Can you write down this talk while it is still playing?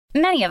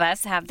Many of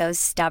us have those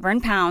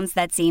stubborn pounds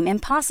that seem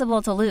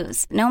impossible to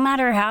lose, no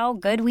matter how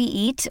good we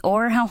eat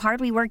or how hard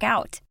we work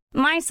out.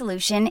 My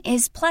solution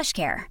is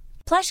PlushCare.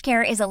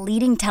 PlushCare is a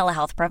leading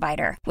telehealth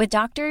provider with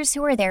doctors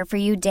who are there for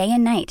you day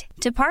and night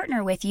to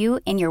partner with you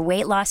in your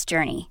weight loss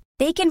journey.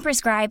 They can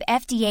prescribe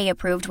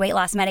FDA-approved weight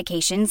loss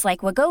medications like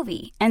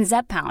Wegovy and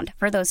Zepbound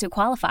for those who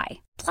qualify.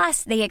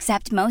 Plus, they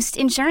accept most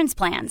insurance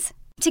plans.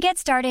 To get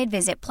started,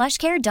 visit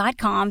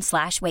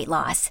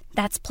plushcare.com/weightloss.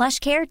 That's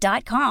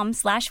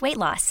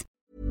plushcare.com/weightloss.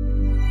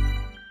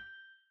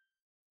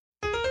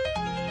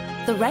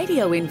 The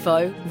Radio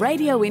Info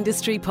Radio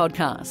Industry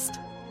Podcast.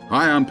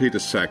 Hi, I'm Peter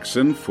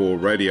Saxon for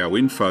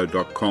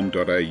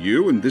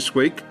radioinfo.com.au, and this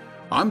week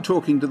I'm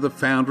talking to the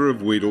founder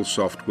of Weedle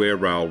Software,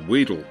 Raoul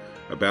Weedle,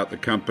 about the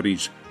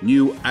company's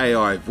new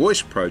AI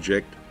voice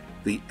project,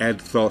 the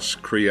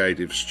Adthos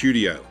Creative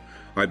Studio.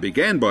 I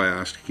began by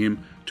asking him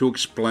to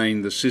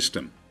explain the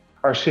system.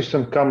 Our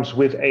system comes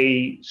with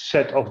a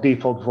set of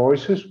default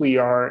voices. We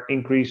are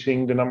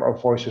increasing the number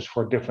of voices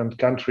for different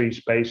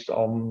countries based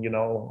on,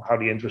 how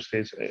the interest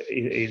is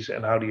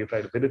and how the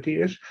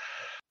availability is.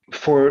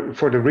 For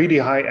the really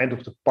high end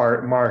of the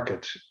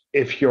market,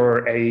 if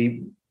you're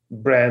a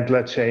brand,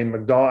 let's say I'm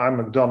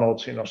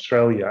McDonald's in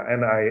Australia,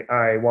 and I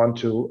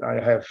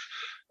have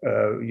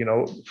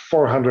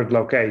 400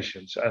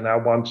 locations, and I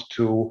want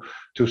to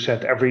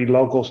set every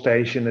local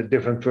station a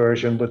different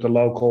version with the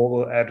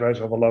local address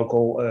of a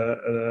local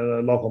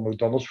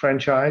McDonald's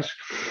franchise.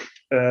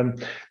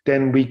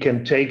 Then we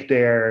can take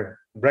their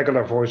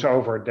regular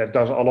voiceover that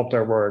does all of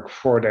their work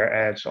for their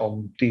ads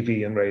on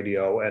TV and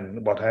radio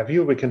and what have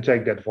you. We can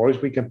take that voice,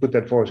 we can put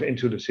that voice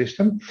into the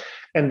system,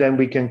 and then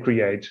we can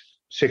create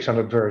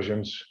 600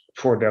 versions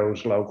for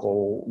those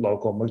local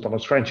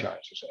McDonald's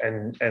franchises,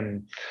 and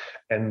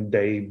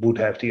they would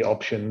have the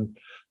option,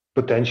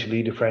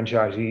 potentially, the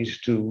franchisees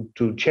to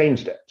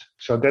change that.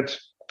 So that's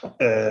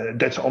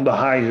on the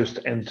highest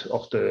end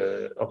of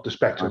the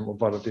spectrum of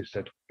what it is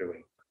that we're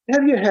doing.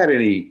 Have you had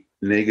any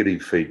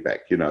negative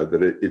feedback?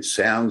 That it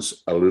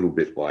sounds a little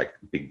bit like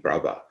Big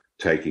Brother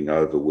taking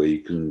over, where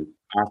you can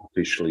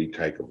artificially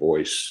take a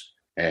voice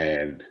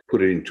and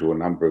put it into a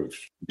number of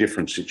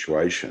different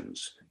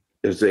situations.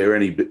 Has there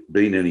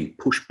been any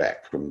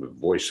pushback from the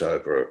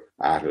Voiceover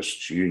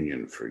Artists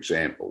Union, for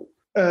example?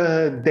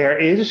 There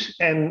is,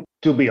 and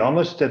to be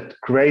honest, that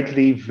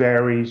greatly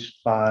varies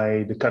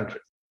by the country,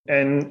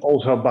 and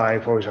also by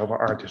voiceover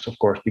artists, of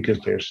course, because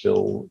they're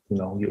still,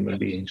 human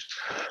beings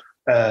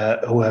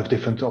who have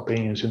different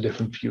opinions and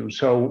different views.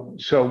 So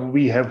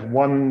we have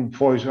one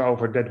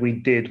voiceover that we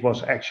did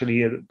was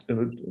actually a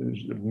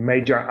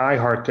major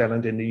iHeart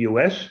talent in the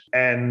US,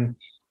 and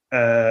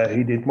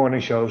he did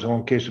morning shows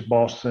on Kiss of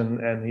Boston,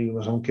 and he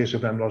was on Kiss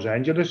FM Los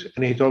Angeles,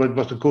 and he thought it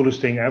was the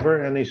coolest thing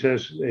ever. And he said,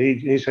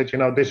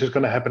 this is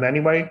going to happen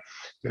anyway.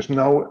 There's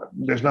no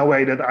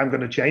way that I'm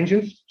going to change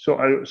it. So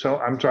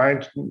I'm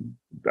trying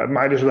I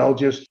might as well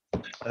just,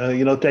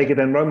 take it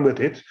and run with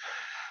it.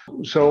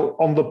 So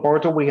on the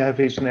portal, we have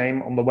his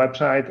name on the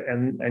website,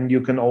 and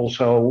you can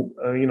also,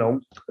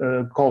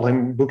 call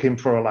him, book him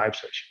for a live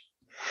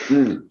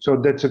session. So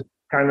that's a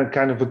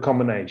kind of a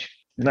combination.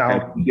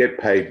 Now, and get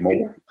paid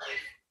more.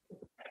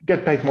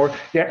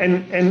 Yeah.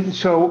 And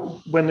so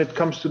when it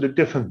comes to the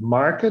different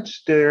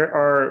markets, there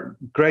are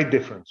great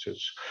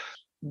differences.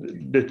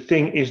 The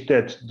thing is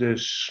that the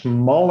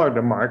smaller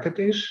the market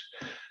is,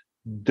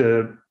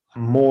 the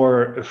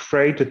more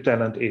afraid the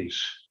talent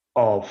is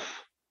of,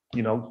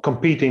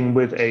 competing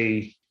with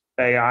a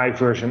AI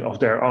version of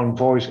their own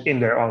voice in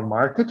their own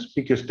market,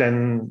 because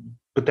then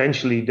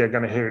potentially they're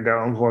going to hear their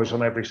own voice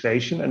on every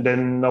station, and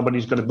then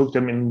nobody's going to book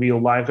them in real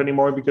life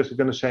anymore, because they're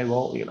going to say,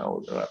 well,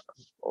 I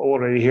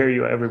already hear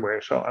you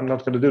everywhere, so I'm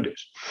not going to do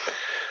this.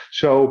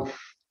 So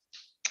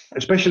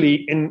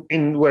especially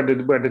in where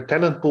the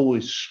talent pool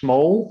is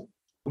small,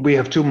 we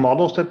have two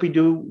models that we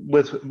do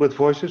with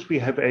voices. We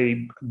have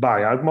a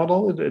buyout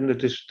model, and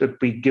it is that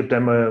we give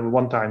them a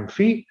one-time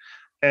fee,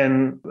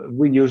 and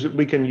we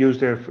can use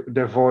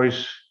their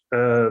voice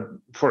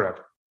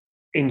forever.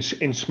 In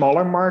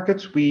smaller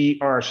markets, we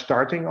are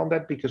starting on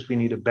that because we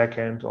need a back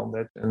end on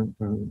that and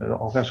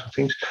all kinds of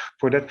things.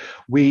 For that,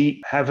 we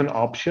have an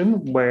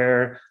option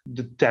where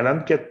the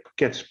talent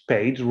gets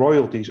paid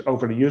royalties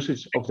over the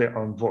usage of their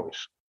own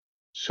voice.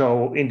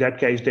 So in that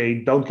case, they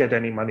don't get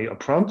any money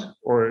upfront,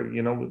 or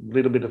a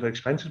little bit of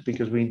expenses,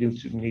 because we need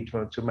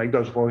to make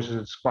those voices.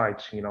 It's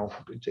quite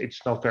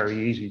it's not very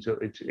easy. So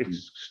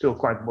it's still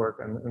quite work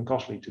and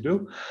costly to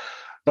do.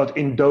 But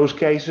in those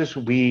cases,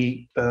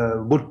 we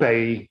would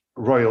pay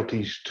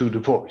royalties to the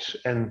voice,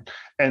 and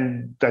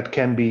that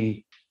can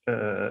be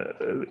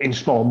in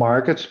small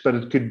markets, but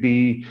it could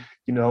be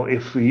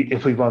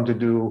if we want to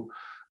do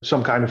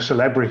some kind of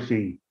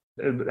celebrity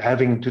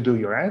having to do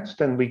your ads,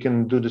 then we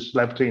can do the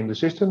celebrity in the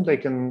system.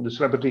 The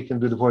celebrity can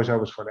do the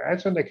voiceovers for the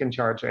ads, and they can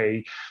charge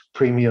a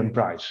premium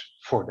price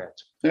for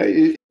that.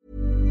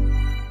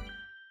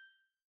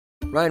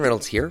 Ryan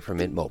Reynolds here from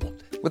Mint Mobile.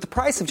 With the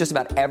price of just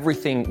about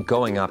everything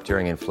going up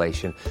during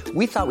inflation,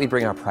 we thought we'd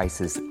bring our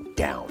prices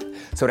down.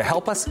 So to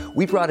help us,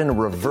 we brought in a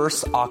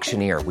reverse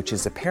auctioneer, which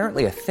is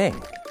apparently a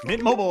thing.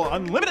 Mint Mobile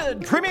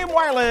Unlimited Premium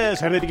Wireless.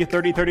 How to get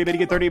 30, 30, bit to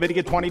get 30, bit to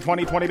get 20,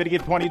 20, 20, bit to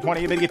get 20,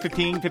 20, bit to get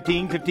 15,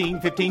 15,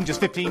 15, 15,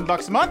 just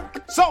 $15 a month?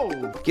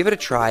 Sold! Give it a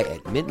try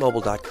at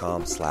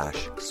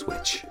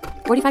mintmobile.com/switch.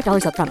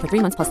 $45 up front for 3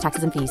 months plus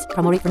taxes and fees.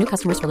 Promo rate for new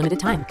customers for limited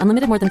time.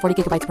 Unlimited more than 40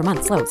 gigabytes per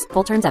month. Slows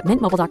full terms at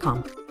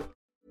mintmobile.com.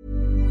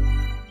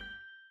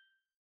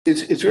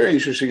 It's very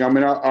interesting. I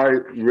mean, I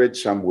read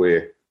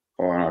somewhere,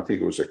 I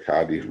think it was a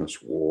car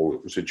dealer's wall,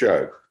 it was a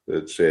joke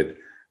that said,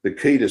 the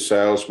key to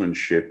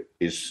salesmanship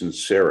is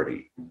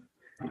sincerity.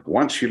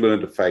 Once you learn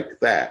to fake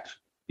that,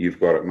 you've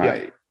got it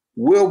made. Yep.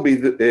 Will be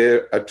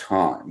there a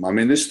time. I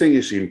mean, this thing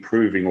is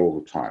improving all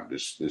the time,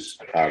 this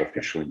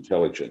artificial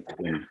intelligence.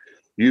 And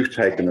you've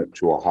taken it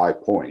to a high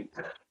point.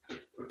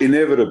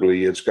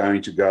 Inevitably, it's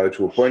going to go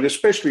to a point,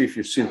 especially if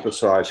you're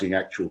synthesizing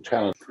actual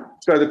talent.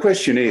 So the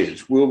question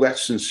is, will that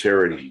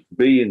sincerity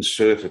be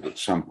inserted at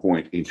some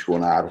point into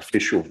an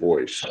artificial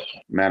voice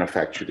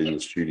manufactured in the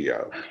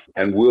studio?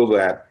 And will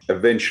that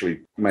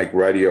eventually make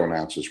radio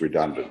announcers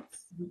redundant?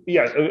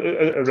 Yeah,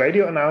 a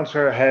radio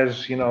announcer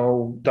has,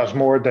 does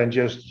more than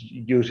just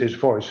use his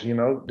voice.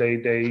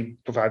 They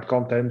provide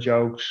content,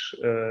 jokes,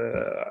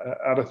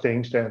 other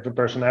things. They have a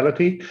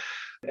personality.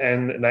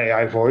 And an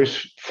AI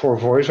voice for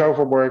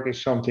voiceover work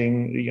is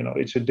something,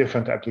 it's a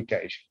different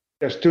application.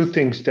 There's two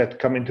things that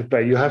come into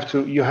play. You have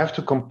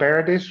to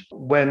compare this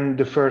when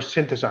the first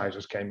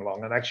synthesizers came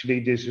along. And actually,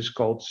 this is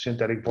called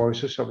synthetic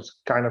voices. So it's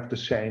kind of the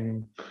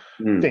same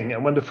thing.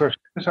 And when the first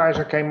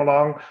synthesizer came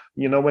along,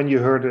 when you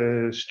heard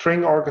a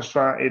string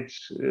orchestra, it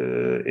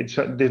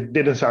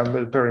didn't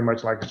sound very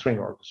much like a string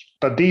orchestra.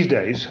 But these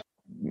days,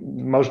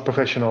 most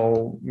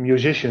professional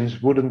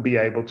musicians wouldn't be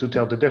able to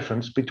tell the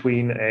difference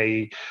between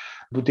a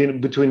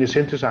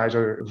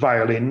synthesizer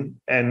violin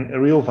and a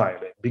real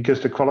violin,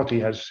 because the quality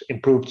has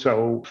improved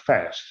so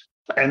fast.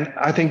 And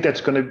I think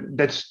that's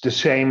the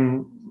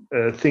same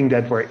thing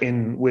that we're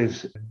in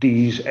with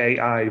these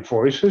AI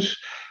voices.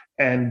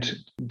 And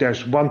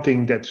there's one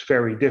thing that's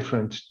very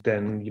different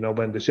than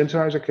when the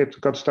synthesizer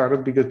got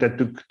started, because that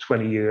took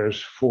 20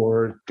 years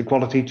for the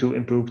quality to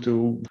improve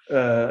to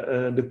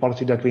the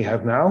quality that we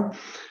have now.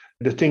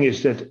 The thing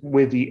is that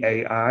with the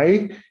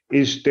AI,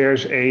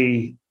 there's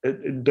a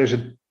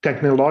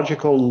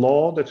technological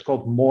law that's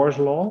called Moore's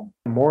Law.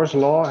 Moore's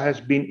Law has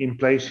been in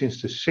place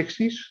since the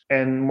 60s.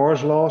 And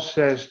Moore's Law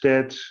says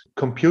that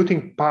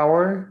computing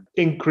power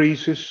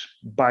increases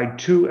by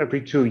 2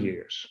 every 2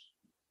 years.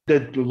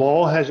 That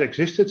law has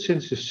existed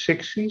since the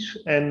 60s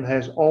and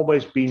has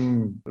always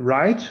been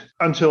right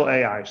until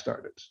AI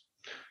started.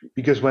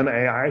 Because when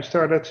AI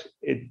started,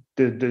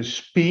 the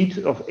speed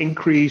of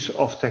increase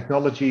of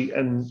technology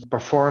and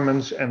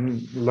performance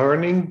and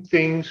learning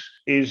things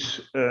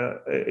is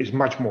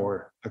much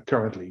more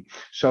currently.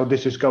 So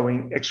this is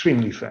going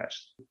extremely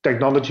fast.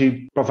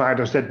 Technology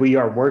providers that we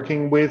are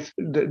working with,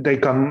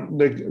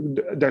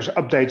 there's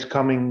updates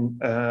coming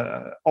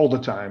all the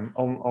time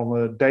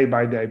on a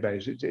day-by-day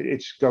basis.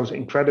 It goes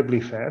incredibly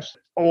fast.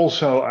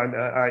 Also,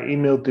 I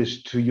emailed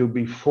this to you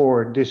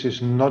before. This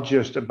is not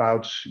just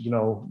about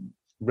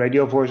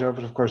radio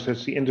voiceovers. Of course,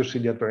 that's the industry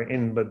that we're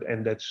in,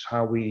 and that's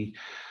how we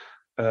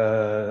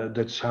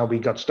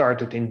got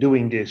started in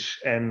doing this,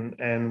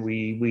 and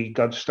we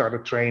got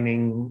started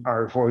training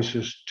our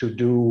voices to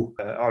do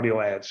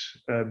audio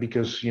ads,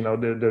 because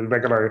the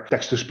regular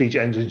text-to-speech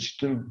engines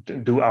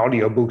do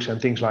audio books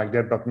and things like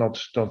that, but not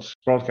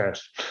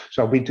broadcast.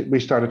 So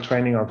we started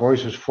training our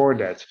voices for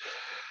that.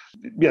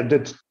 Yeah,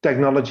 that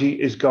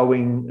technology is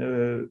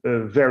going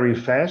very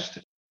fast.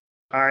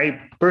 I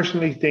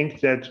personally think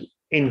that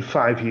in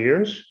 5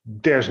 years,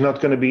 there's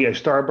not going to be a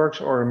Starbucks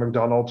or a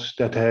McDonald's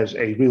that has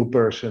a real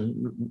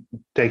person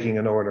taking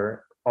an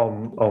order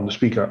on the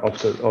speaker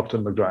of the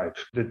McDrive.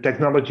 The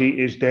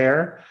technology is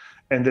there,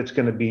 and it's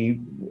going to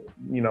be,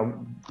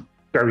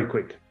 very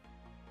quick.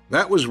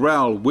 That was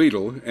Raoul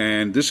Wiedel,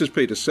 and this is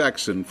Peter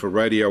Saxon for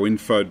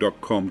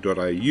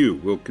radioinfo.com.au.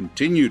 We'll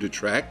continue to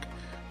track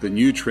the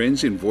new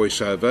trends in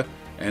voiceover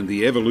and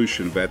the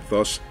evolution of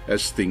Athos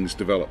as things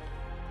develop.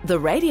 The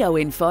Radio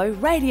Info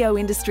Radio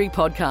Industry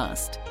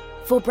Podcast.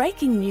 For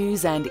breaking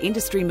news and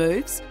industry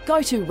moves,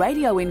 go to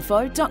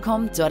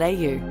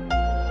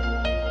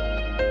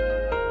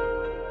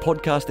radioinfo.com.au.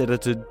 Podcast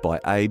edited by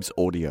Abe's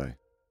Audio.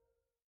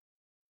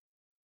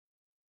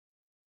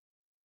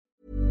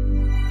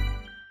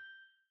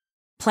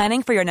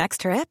 Planning for your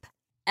next trip?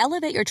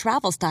 Elevate your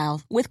travel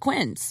style with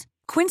Quince.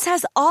 Quince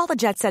has all the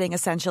jet-setting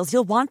essentials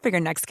you'll want for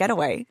your next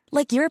getaway,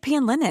 like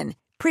European linen,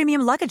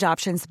 premium luggage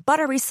options,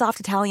 buttery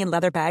soft Italian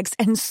leather bags,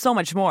 and so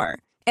much more.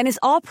 And is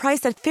all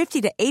priced at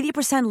 50 to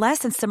 80% less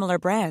than similar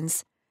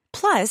brands.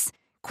 Plus,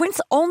 Quince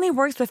only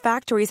works with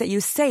factories that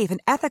use safe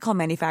and ethical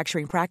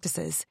manufacturing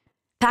practices.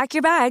 Pack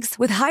your bags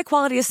with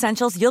high-quality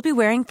essentials you'll be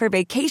wearing for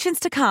vacations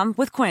to come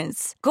with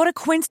Quince. Go to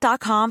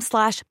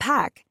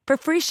quince.com/pack for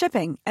free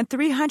shipping and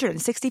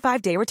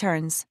 365-day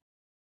returns.